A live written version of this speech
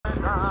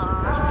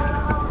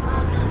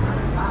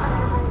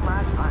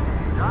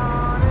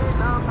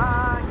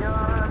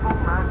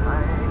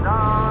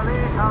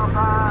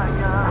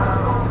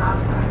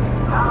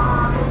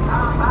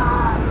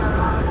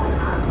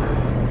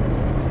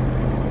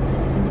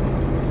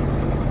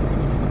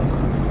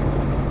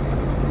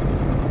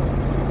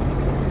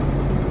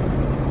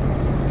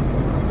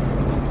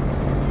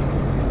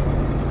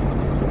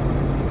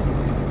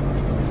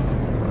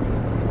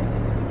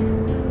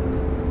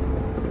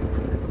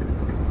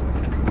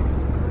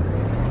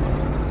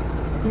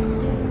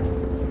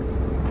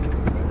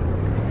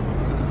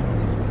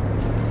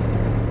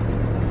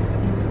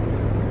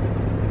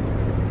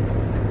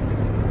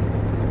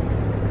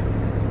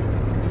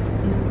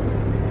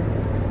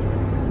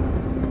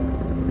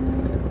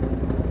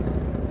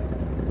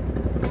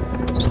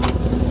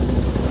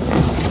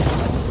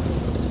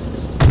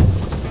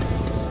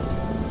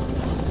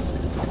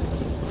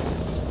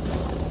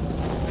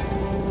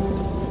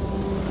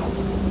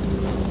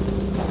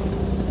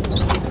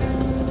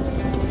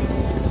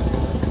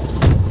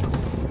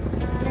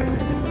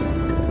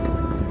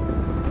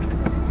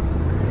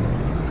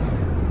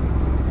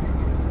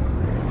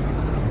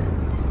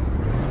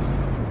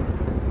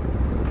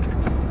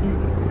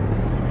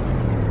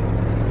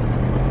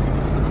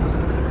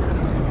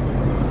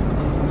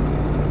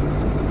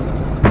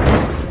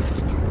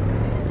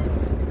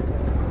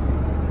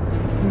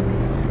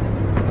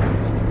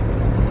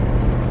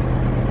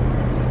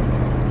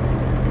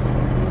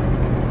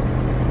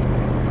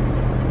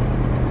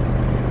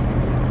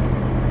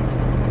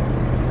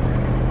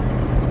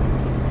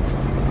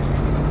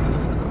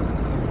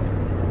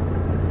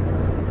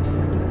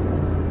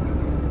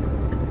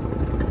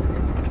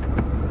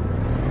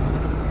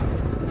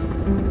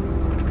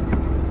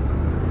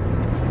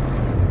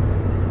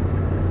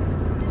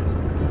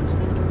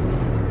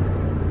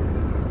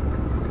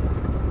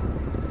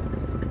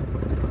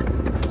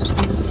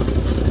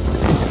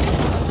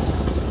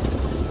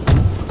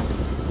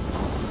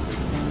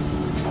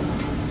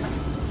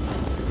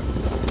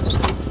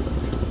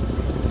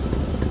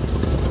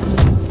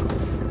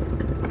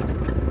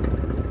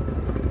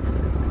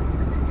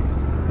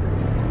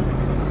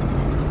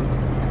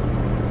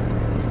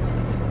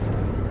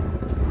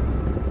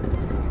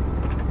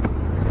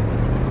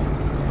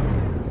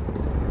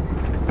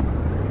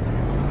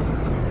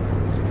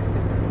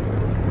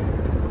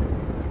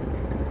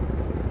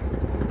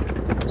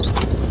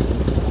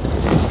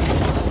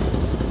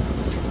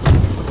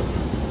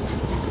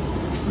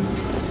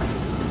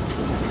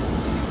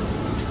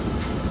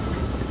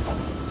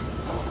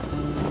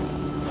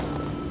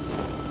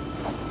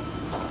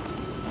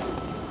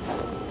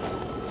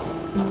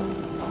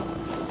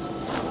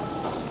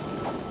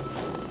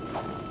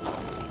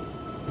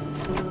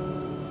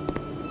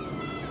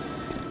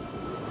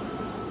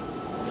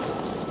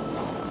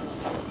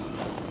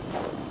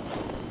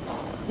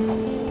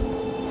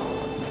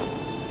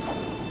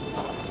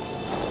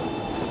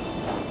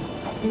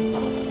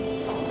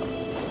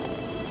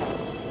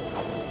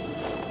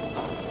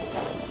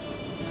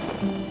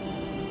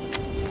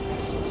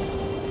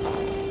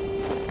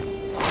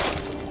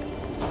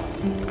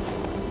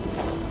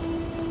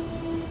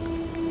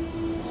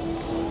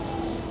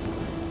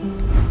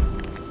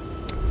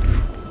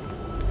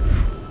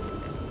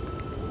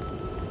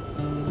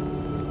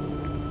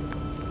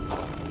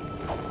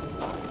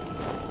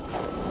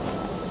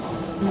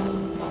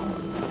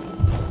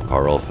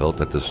Carl felt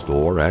that the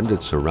store and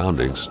its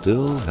surroundings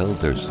still held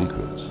their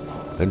secrets,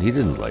 and he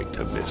didn't like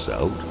to miss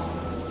out.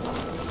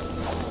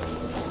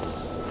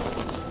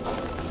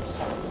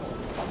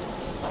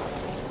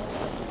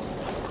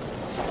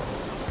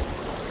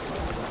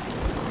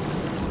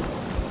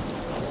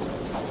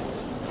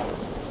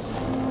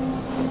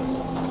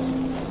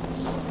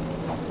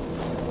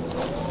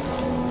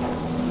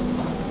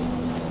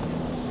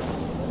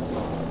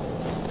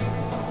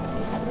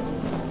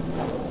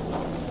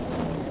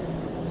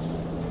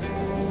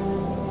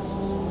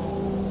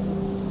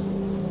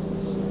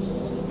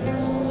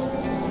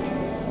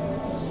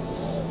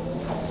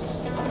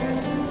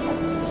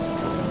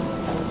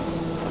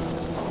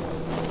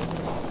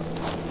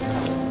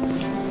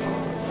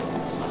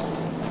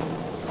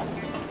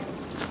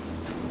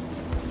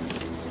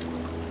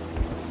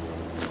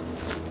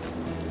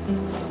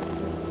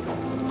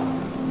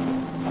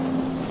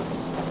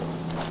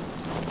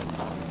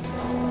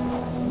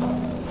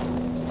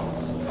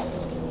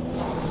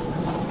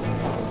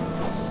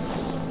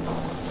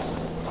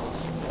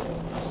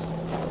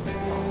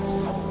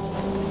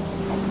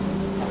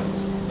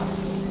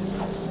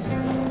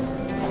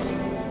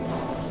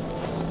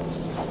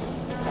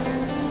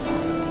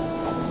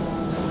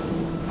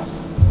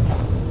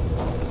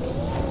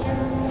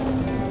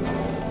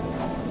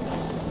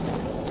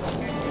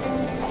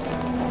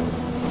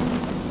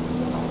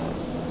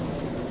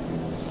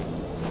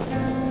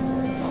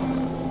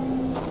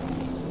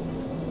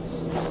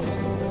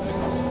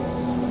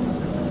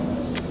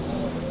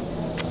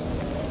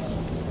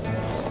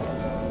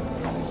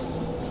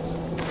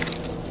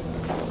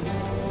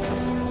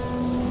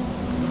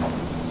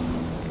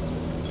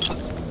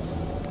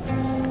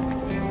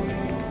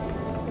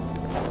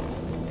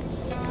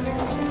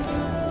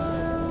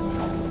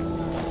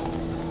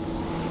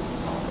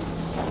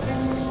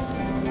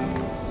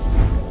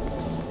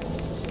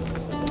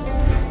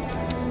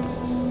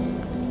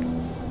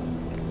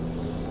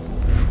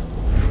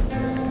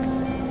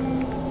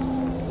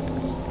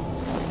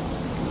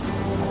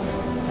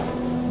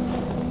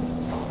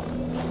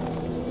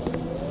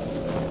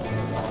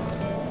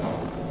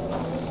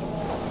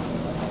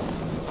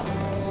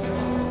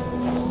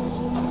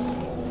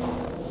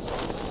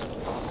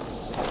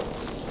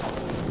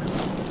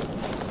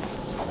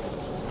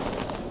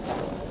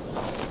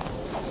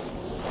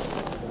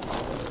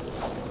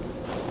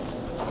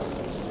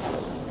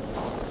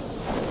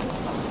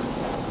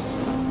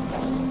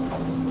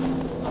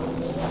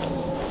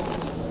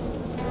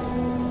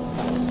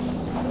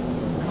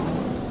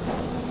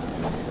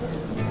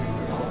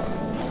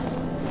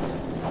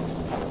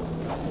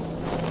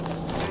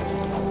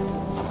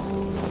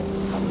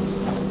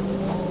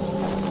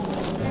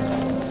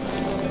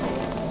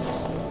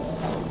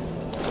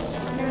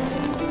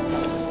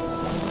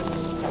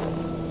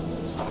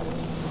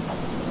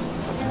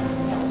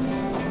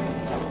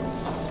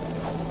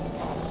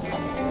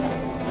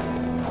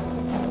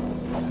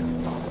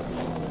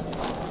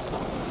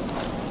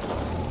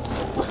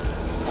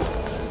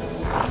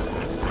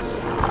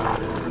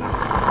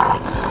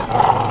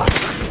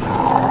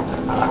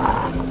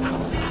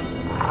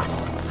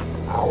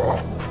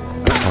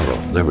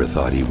 Never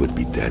thought he would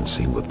be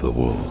dancing with the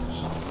wolves.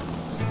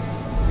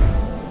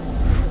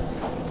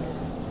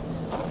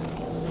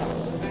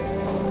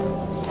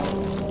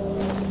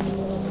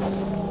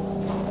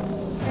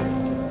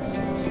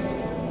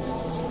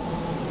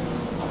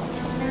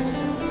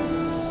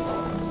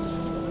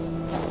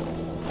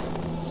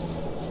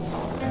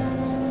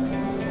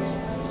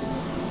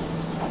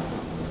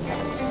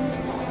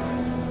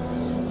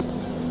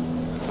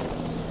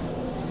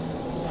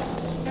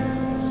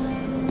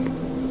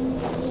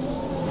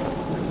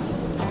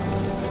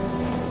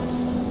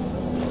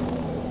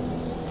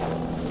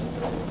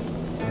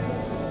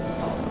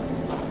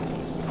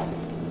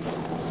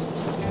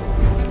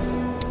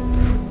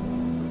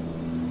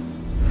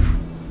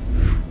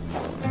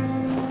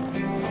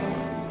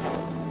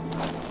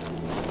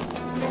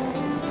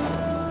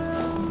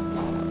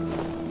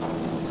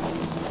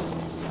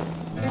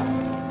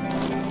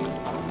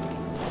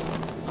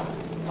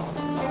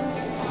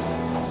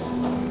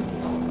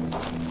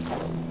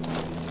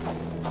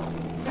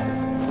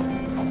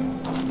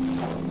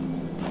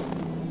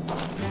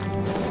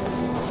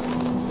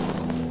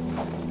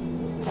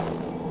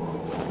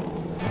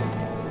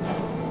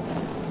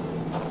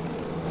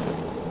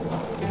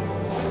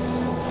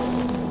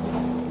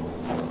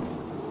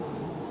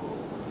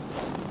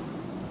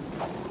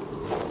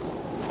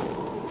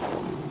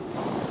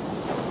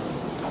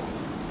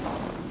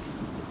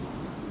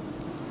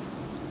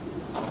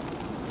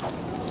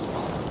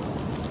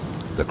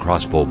 The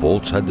crossbow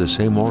bolts had the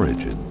same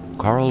origin.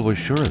 Carl was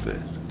sure of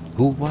it.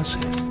 Who was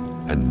it?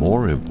 And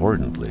more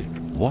importantly,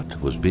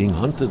 what was being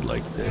hunted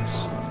like this?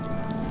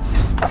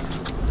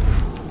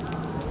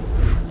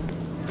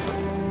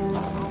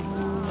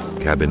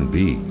 Cabin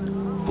B.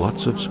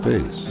 Lots of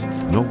space,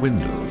 no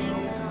windows.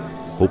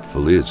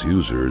 Hopefully its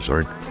users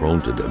aren't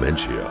prone to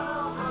dementia.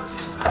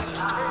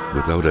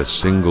 Without a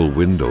single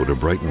window to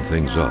brighten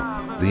things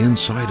up, the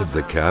inside of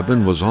the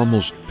cabin was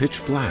almost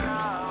pitch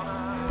black.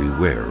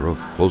 Beware of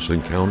close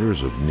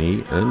encounters of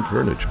knee and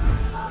furniture.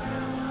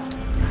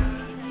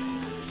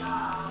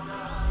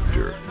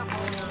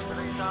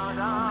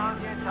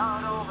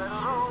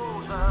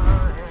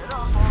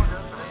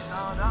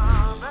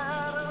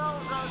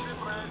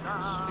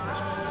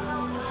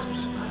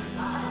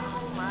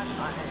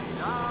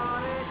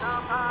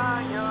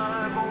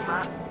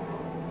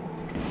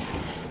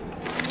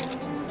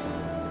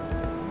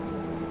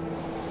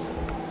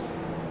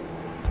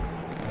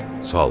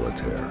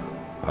 Solitaire,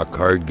 a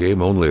card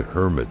game only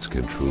hermits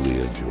can truly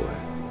enjoy.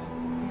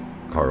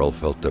 Carl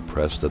felt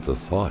depressed at the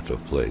thought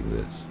of playing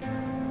this.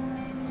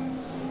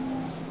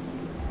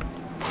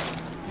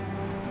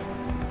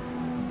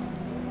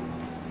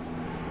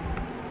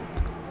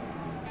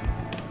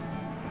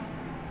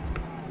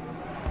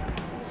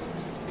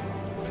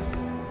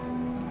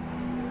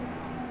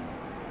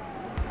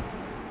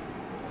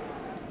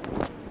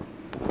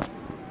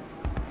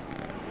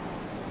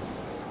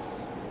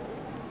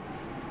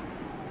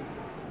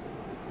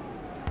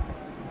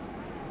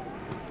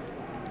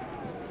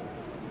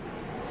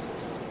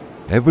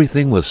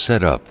 Everything was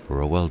set up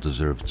for a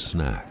well-deserved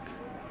snack.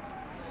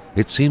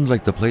 It seemed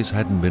like the place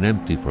hadn't been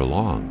empty for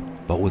long,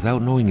 but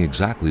without knowing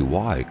exactly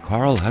why,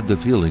 Carl had the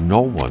feeling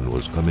no one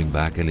was coming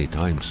back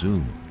anytime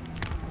soon.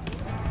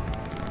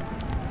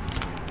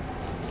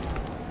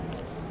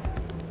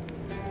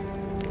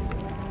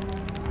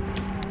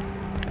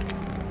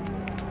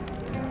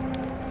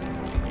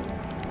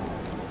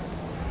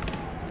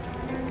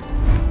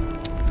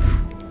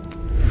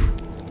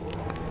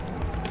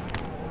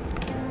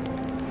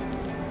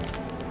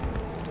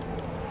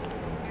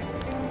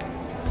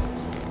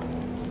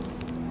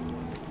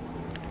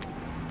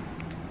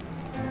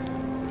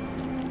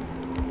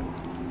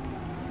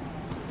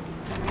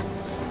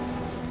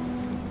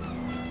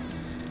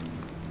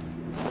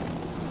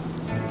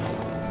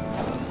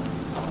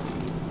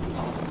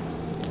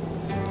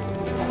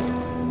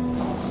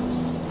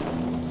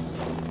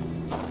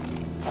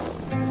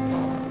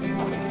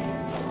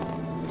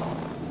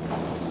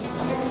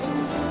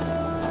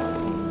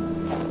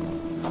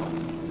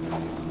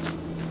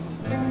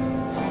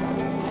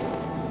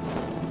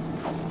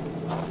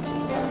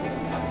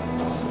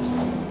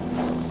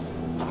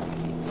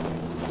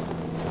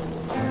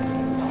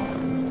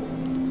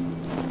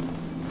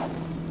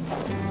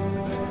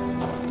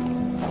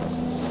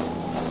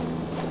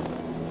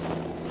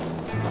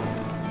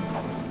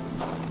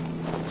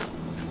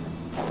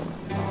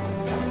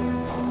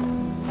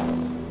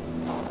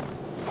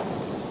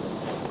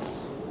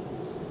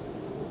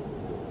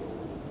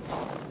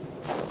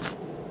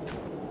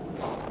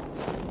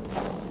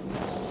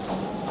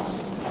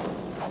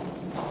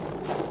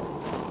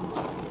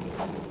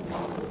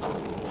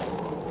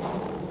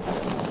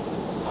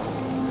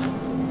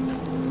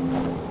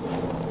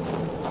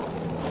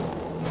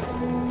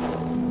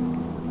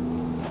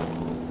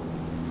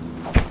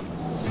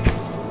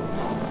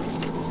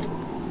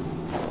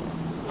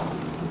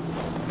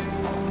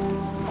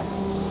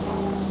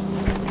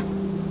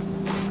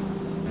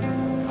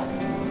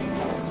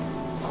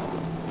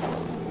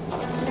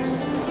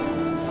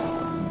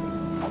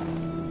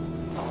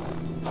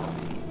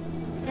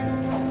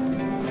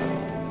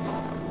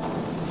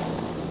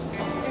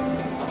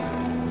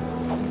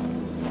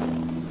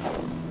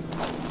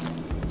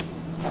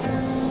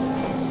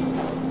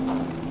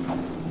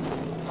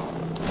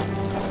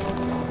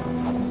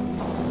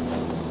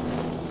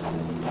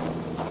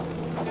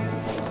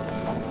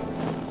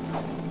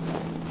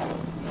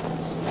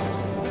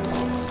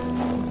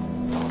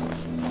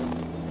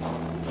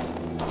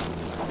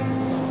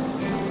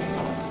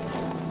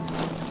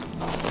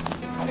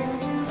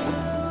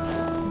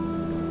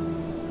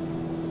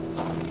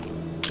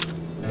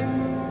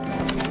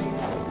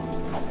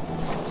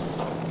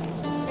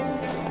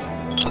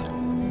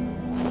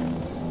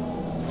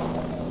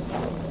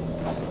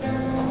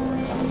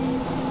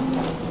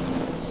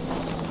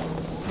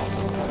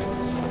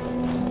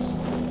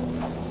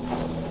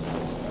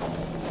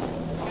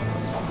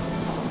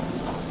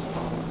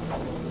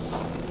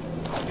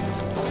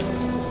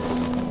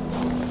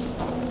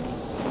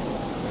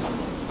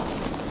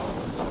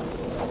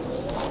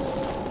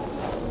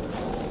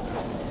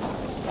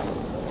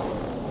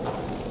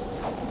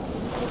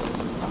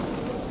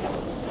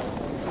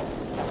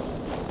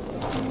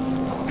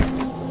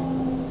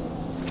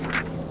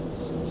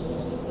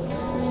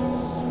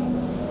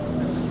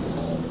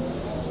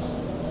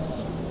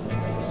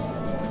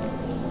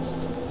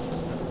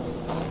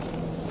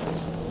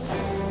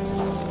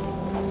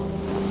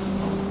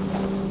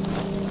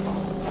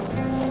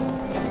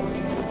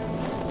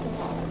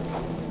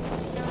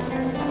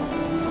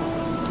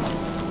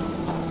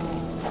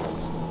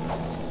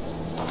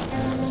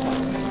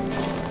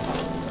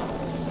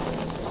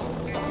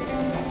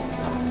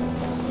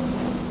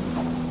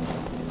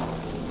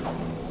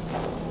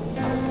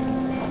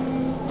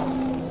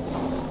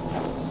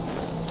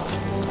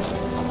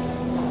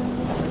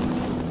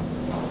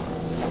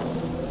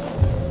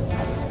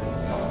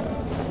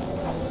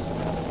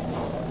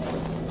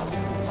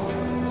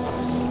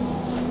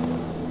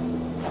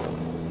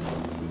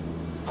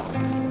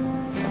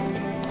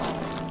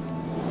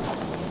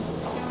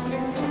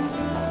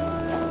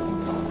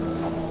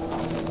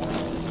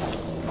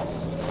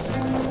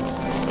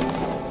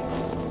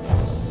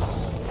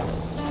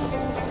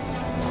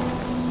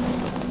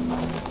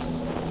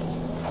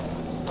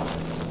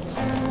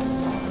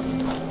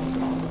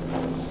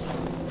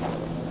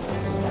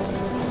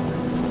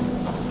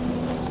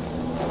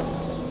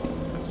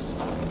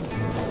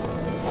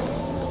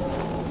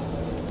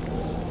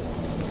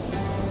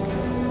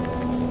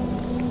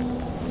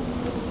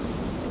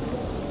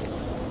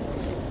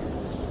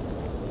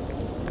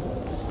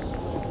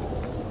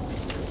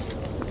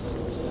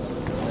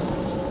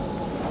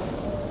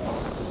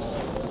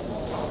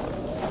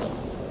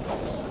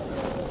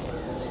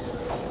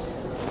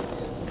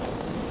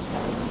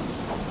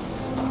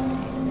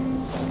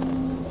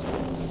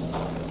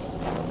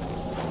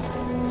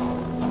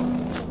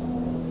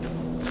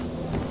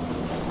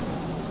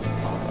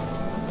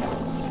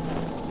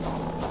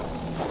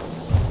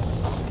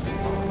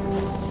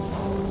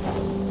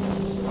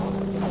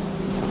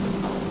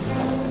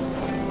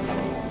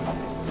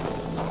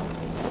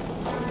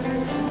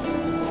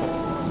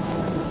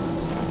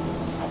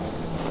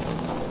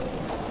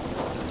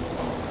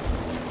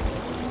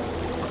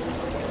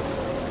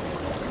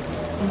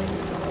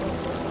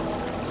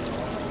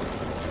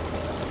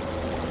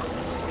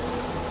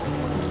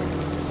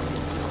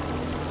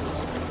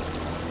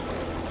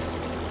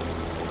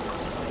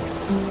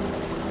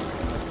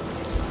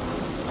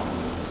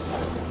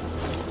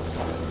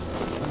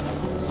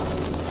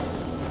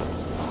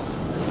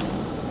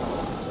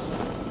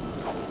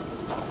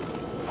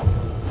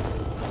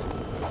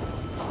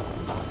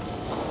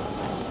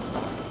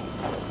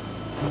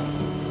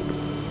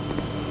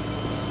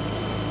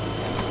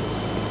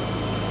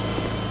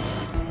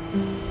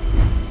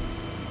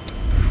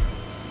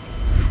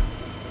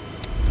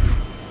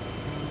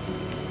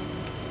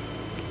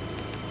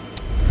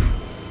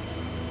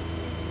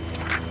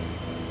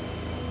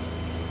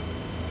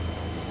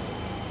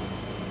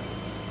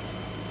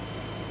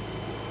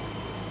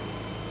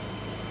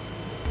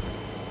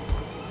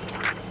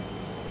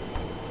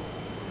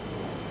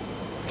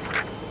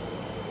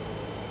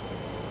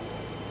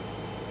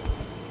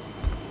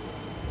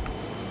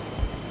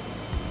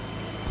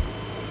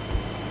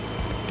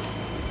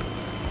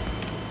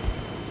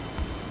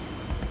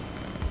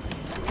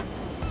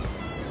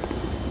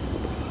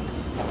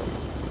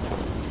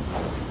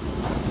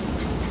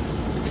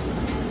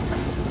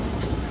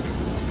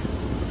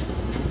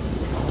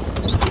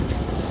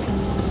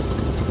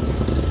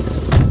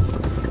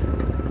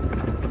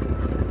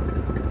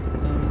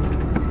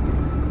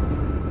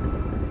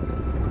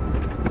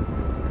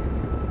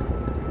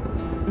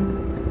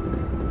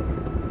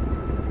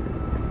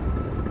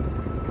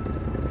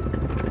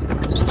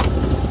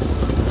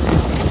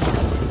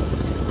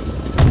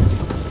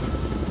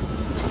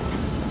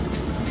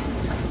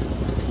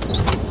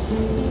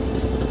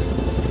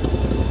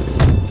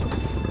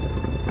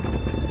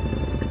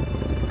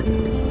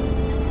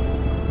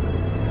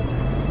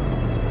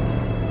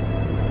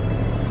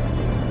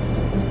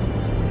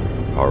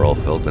 Carl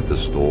felt that the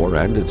store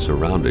and its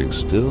surroundings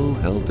still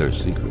held their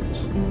secrets,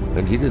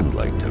 and he didn't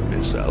like to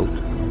miss out.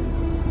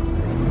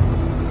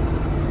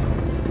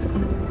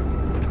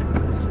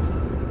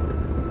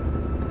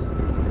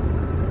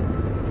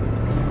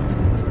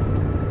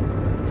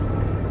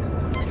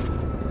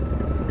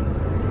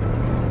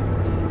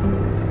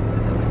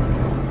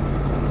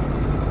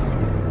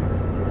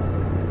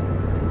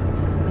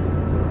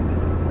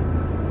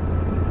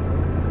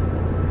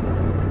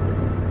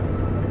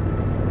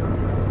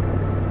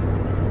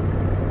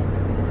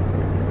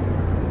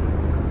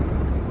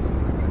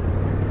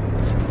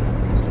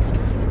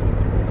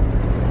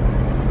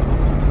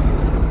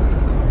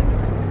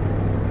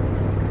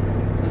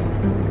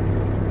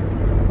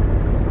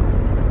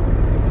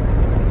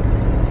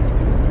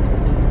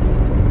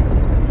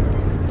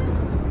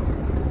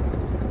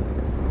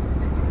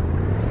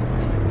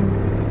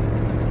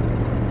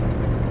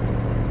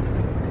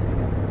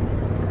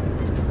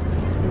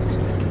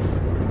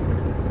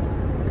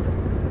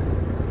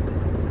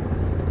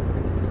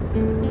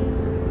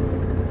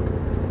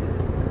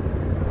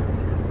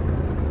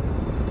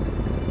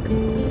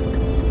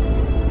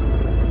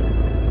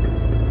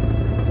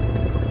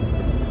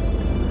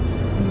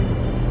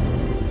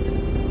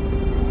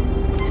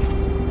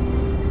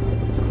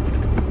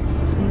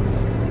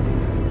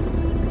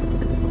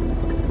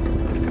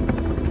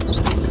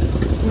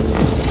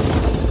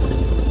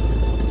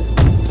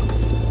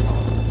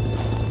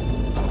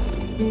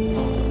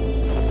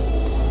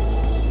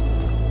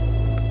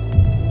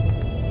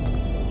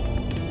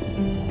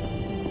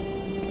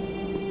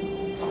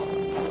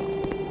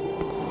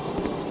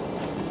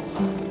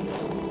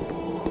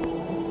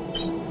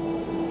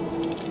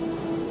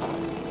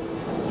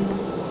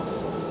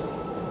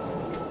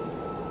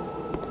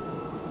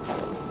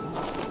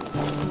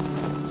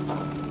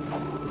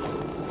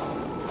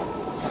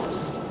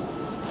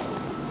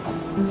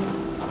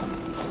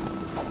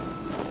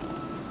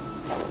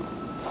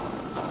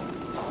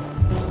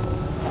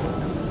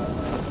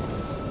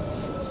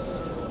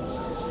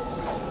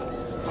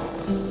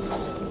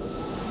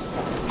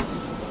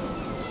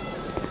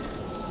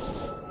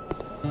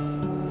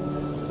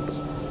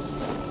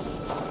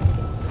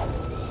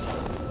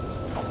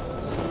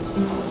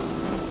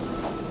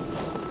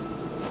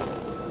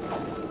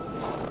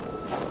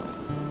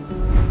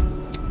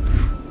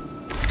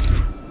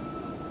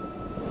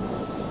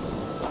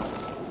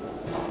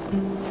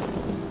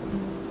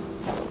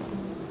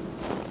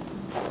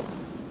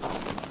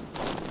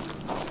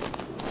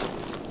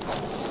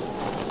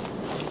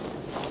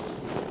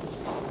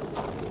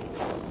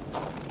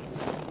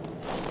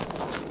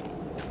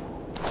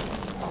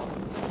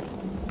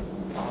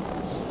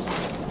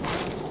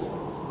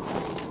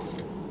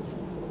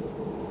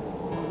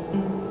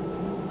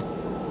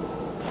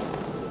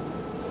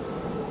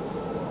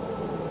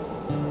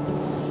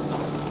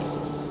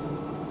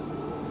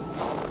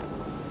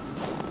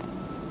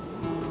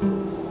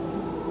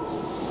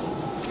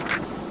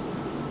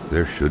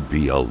 There should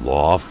be a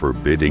law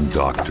forbidding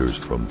doctors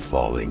from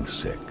falling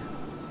sick.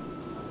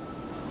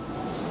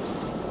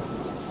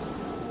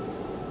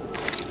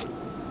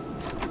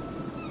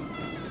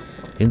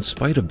 In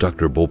spite of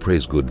Dr.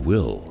 Beaupre's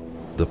goodwill,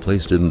 the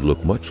place didn't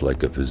look much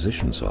like a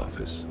physician's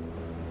office.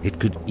 It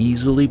could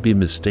easily be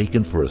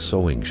mistaken for a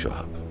sewing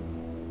shop.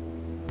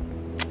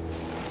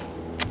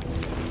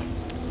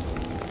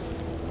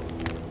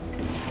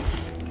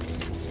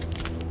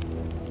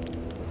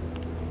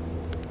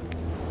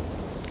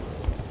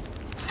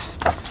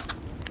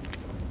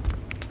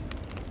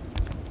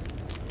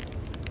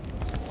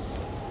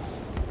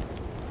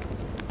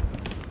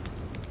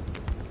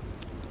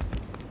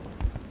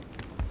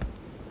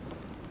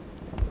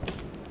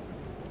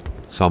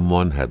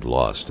 Someone had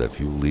lost a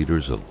few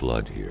liters of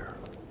blood here.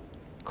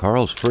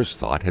 Carl's first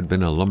thought had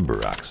been a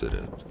lumber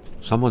accident,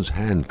 someone's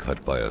hand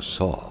cut by a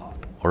saw,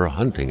 or a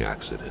hunting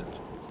accident.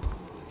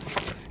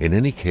 In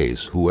any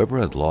case, whoever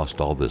had lost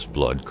all this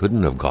blood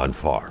couldn't have gone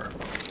far.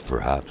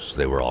 Perhaps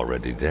they were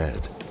already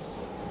dead.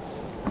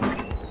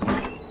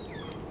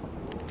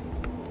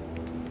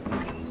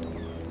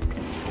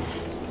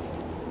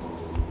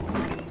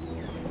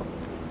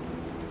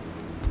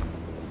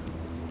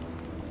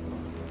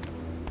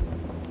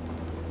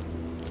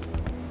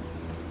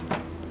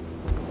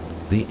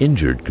 The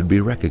injured could be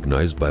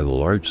recognized by the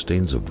large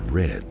stains of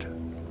red,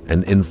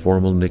 an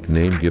informal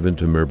nickname given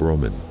to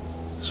Merbromen,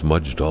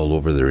 smudged all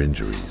over their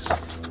injuries.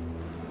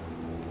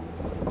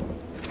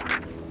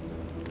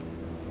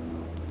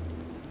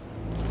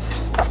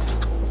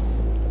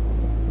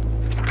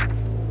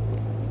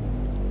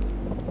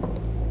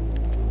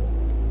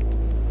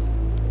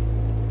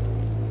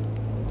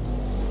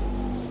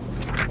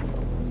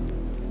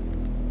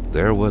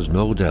 There was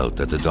no doubt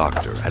that the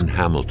doctor and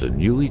Hamilton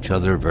knew each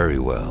other very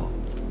well.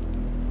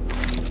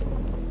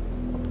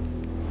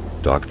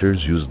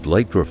 Doctors used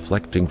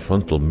light-reflecting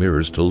frontal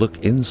mirrors to look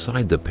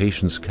inside the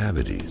patient's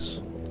cavities.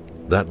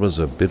 That was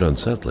a bit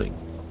unsettling,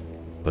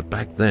 but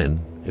back then,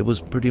 it was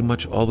pretty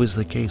much always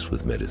the case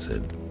with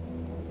medicine.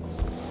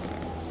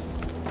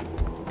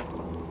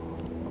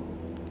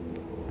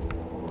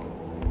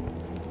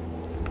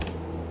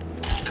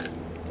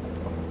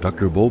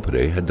 Dr.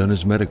 Beaupre had done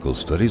his medical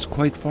studies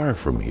quite far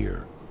from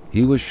here.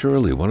 He was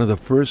surely one of the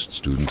first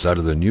students out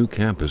of the new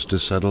campus to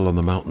settle on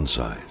the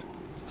mountainside.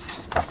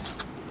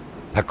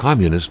 A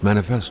communist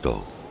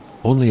manifesto.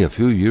 Only a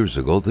few years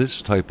ago, this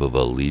type of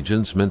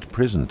allegiance meant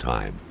prison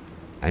time.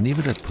 And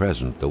even at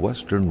present, the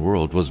Western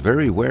world was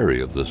very wary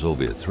of the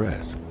Soviet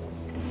threat.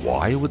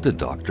 Why would the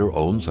doctor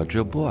own such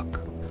a book?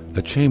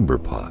 A chamber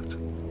pot.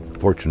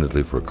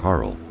 Fortunately for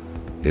Carl,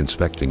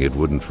 inspecting it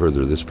wouldn't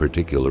further this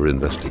particular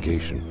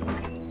investigation.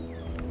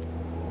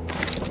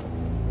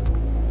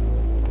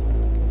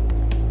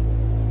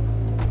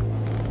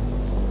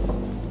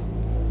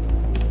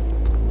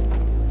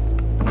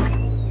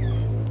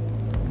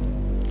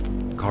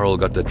 Carl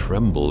got the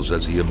trembles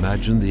as he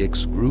imagined the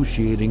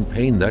excruciating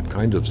pain that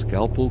kind of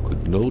scalpel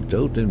could no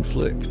doubt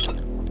inflict.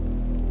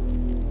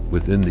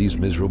 Within these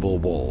miserable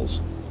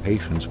walls,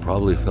 patients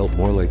probably felt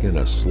more like in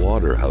a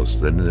slaughterhouse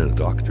than in a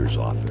doctor's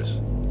office.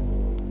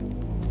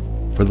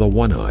 For the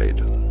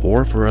one-eyed,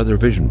 or for other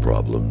vision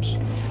problems,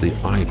 the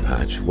eye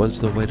patch was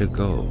the way to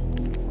go.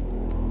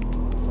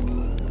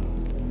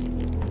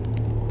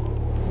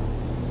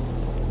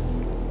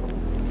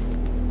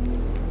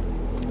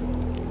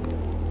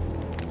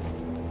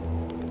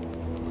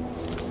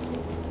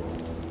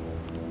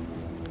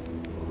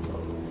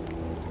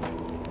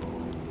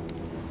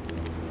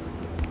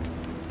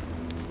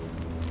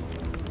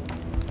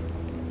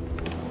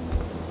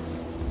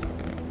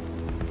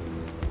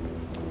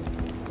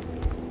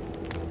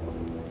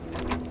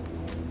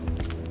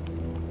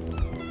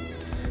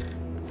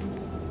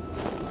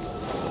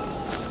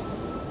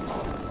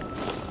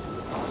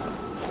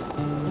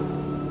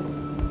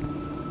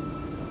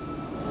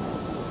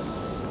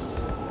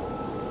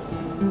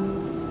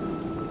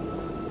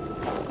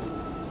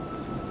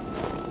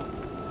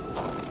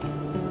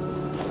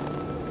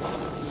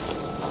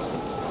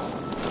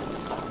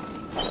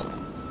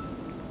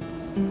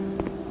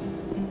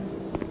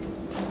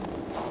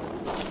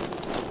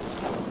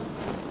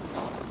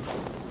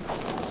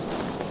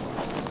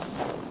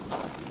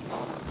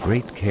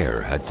 Great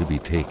care had to be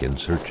taken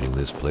searching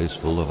this place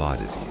full of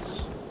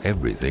oddities.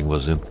 Everything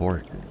was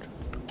important.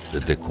 The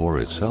decor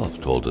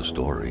itself told a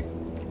story.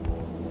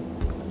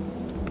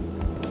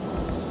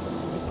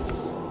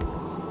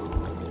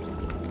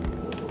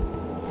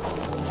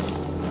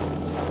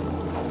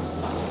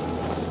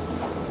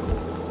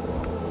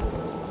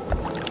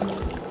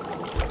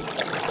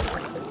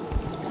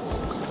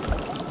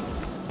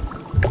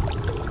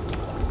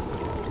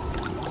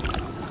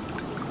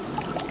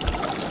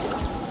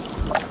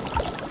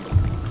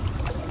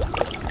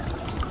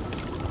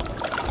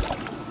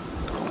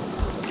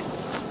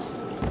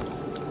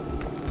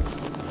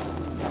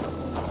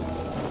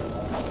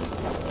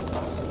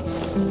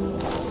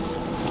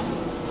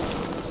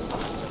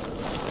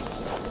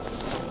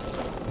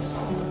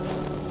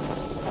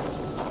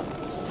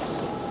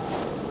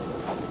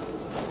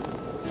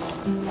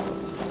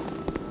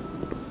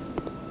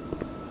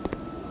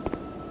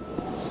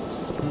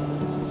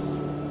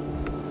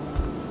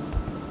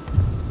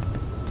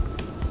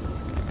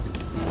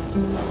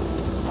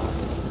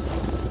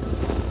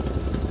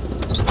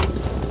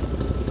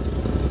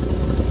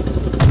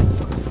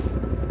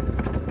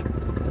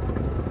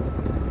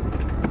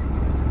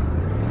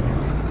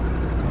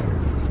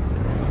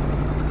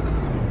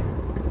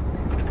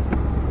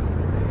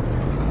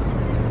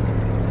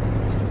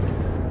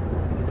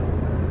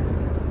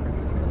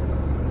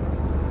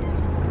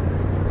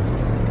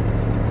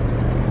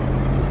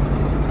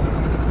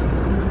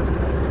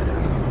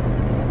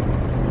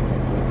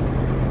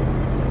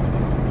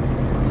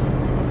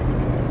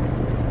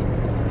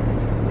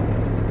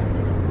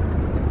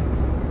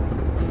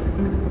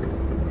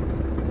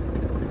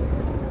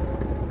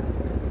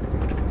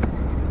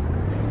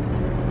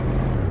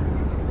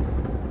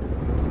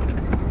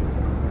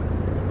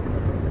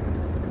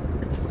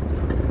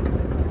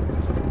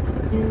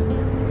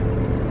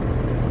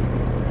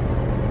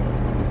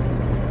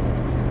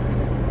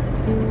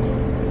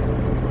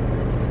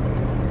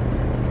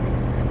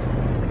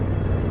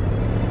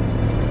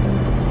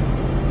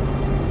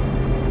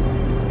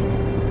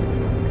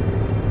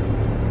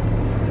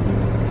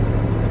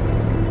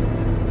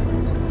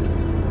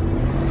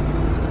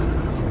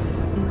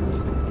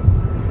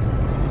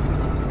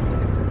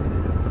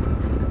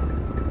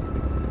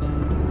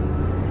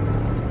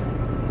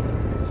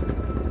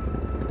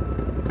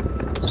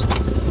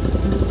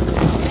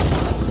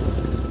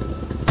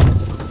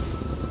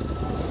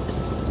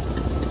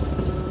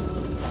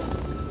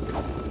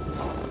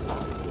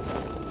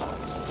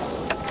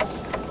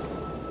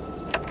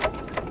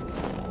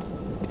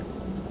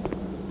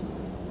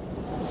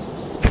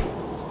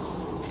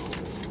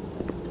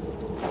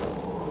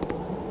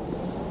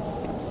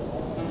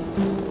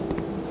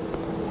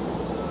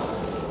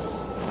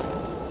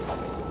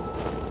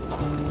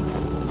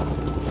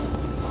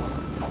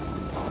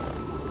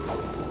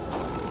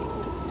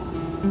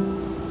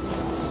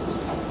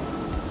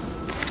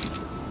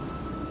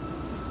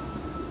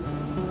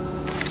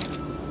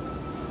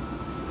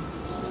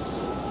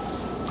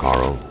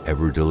 Carl,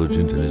 ever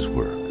diligent in his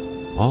work,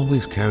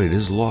 always carried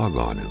his log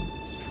on him,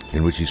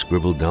 in which he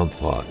scribbled down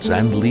thoughts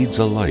and leads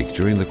alike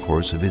during the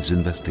course of his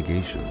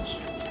investigations.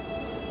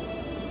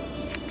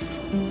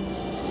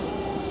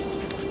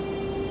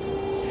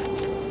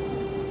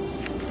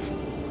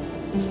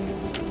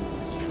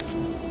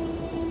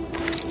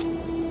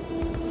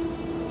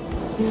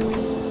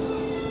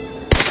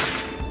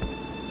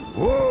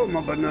 Oh,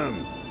 mon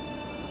bonhomme!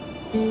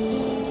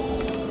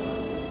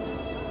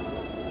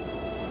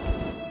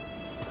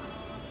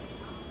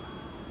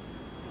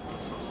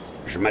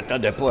 Je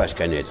m'attendais pas à ce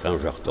qu'un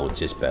étrange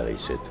retentisse par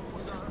ici.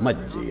 Moi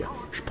te dire,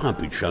 je prends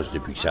plus de chance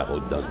depuis que ça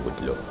rôde dans ce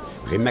bout-là.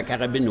 J'ai ma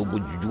carabine au bout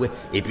du doigt,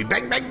 et puis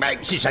bang, bang, bang,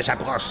 si ça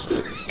s'approche.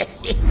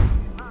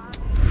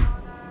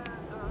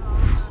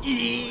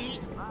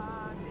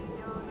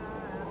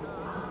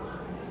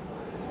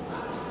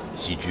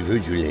 Si tu veux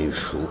du linge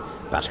chaud,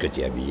 parce que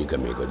t'es habillé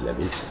comme un gars de la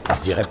ville,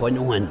 je dirais pas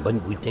non à une bonne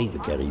bouteille de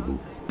caribou.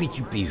 Puis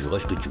tu pigeras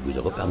ce que tu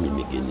voudras parmi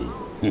mes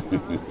guinées.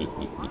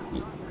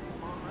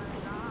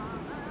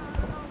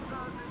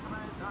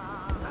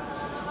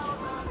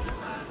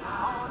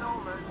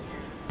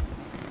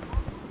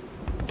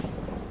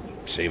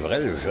 C'est vrai,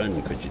 le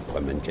jeune, que tu te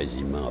promènes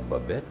quasiment en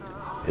bobette.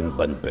 Une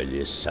bonne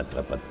police, ça te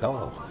ferait pas de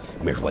tort.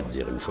 Mais je vais te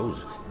dire une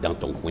chose, dans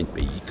ton coin de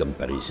pays comme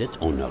par ici,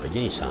 on n'a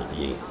rien sans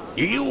rien.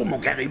 Et où, mon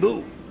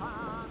caribou?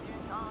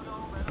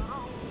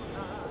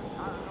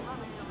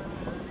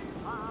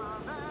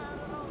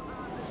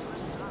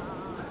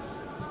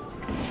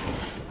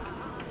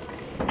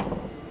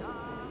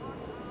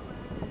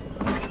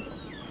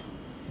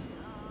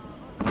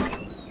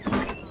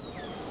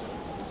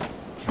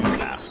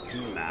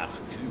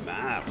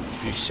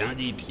 Tu sens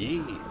des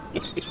pieds.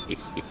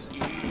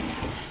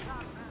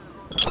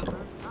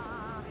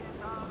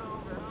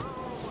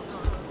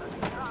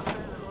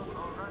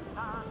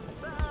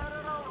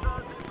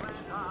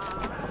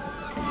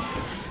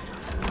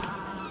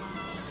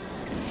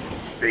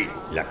 Hé,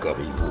 la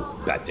Corriveau,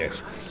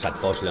 Batèche, ça te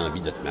passe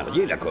l'envie de te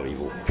marier, la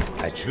Corriveau.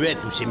 À tuer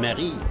tous ces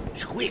maris,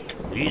 squick,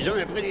 les uns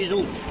après les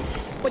autres.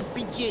 Pas de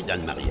pitié dans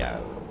le mariage.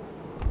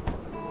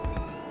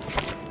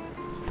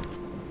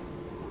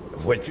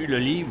 Vois-tu le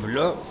livre,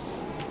 là?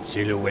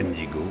 C'est le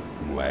Wendigo.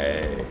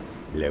 Ouais,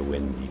 le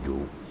Wendigo.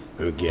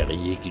 Un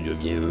guerrier qui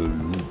devient un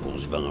loup pour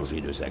se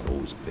venger de sa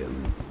grosse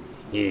peine.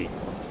 Et